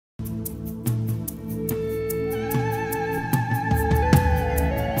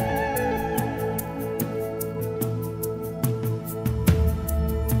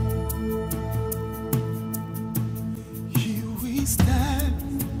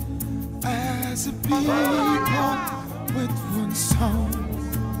As a people with one song,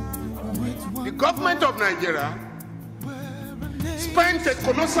 with one the government of Nigeria spent a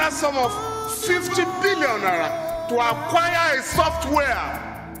colossal sum of 50 billion naira to acquire a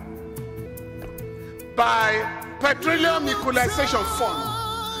software by Petroleum Equalization Fund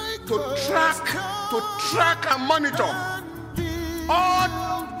to track and monitor all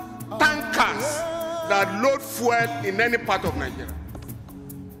tankers that load fuel in any part of Nigeria.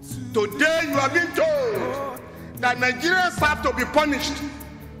 Today you are being told that Nigerians have to be punished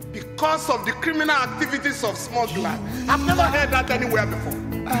because of the criminal activities of smugglers. I've never heard that anywhere before.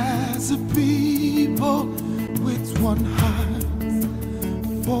 As a people with one heart,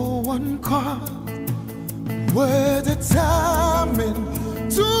 for one cause, we're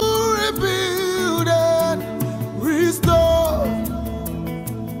determined to rebuild and restore.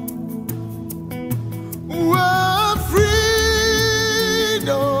 We're freedom,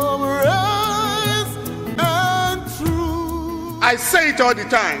 rise and true. I say it all the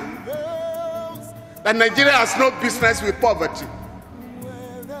time, that Nigeria has no business with poverty.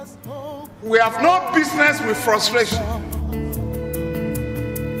 We have no business with frustration.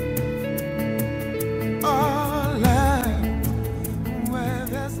 Our land, where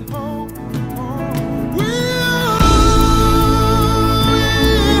there's hope,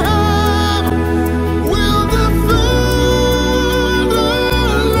 we'll defend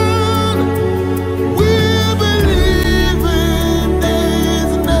our land. We believe in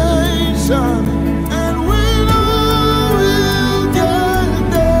this nation, and we know we'll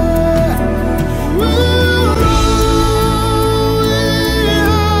get there. We'll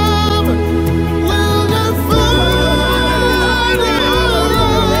defend our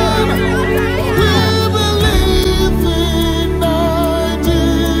land. We believe in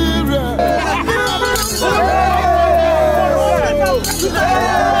Nigeria.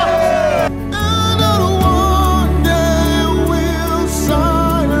 And one day we'll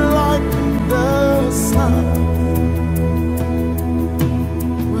shine like the sun.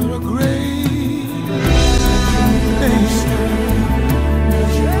 We're a great nation.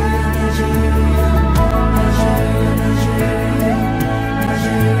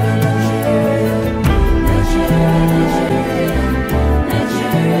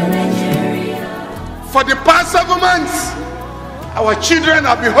 For the past 7 months, our children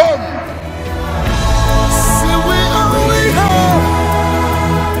have been home. So we only have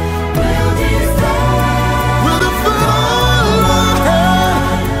we'll defend our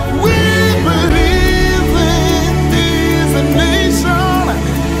land. We believe in this nation,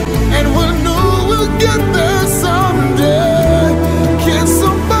 and we know we'll get there someday. Can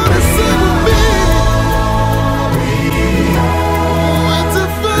somebody sing with me? We'll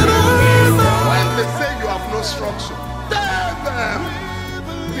defend our land. When they say you have no structure, tell them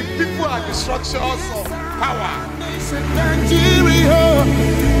the people are the structures of power. Nigeria,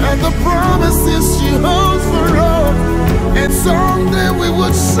 and the promises she holds for us, and someday we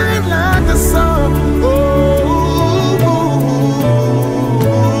would shine like the sun. Oh,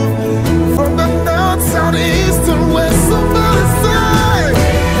 from the north, south, east, and west. Somebody say,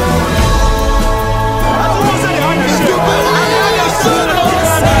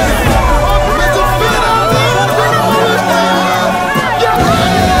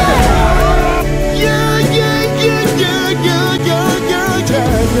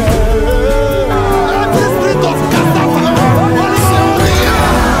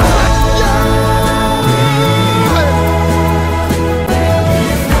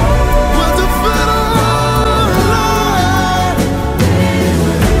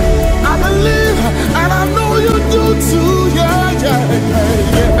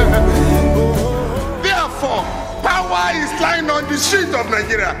 Therefore, power is lying on the street of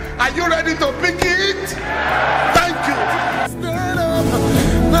Nigeria. Are you ready to pick it? Thank you. stand up,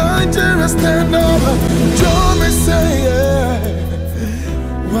 Nigeria, stand up. Join me, say, yeah.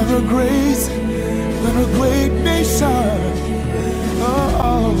 We're a great nation.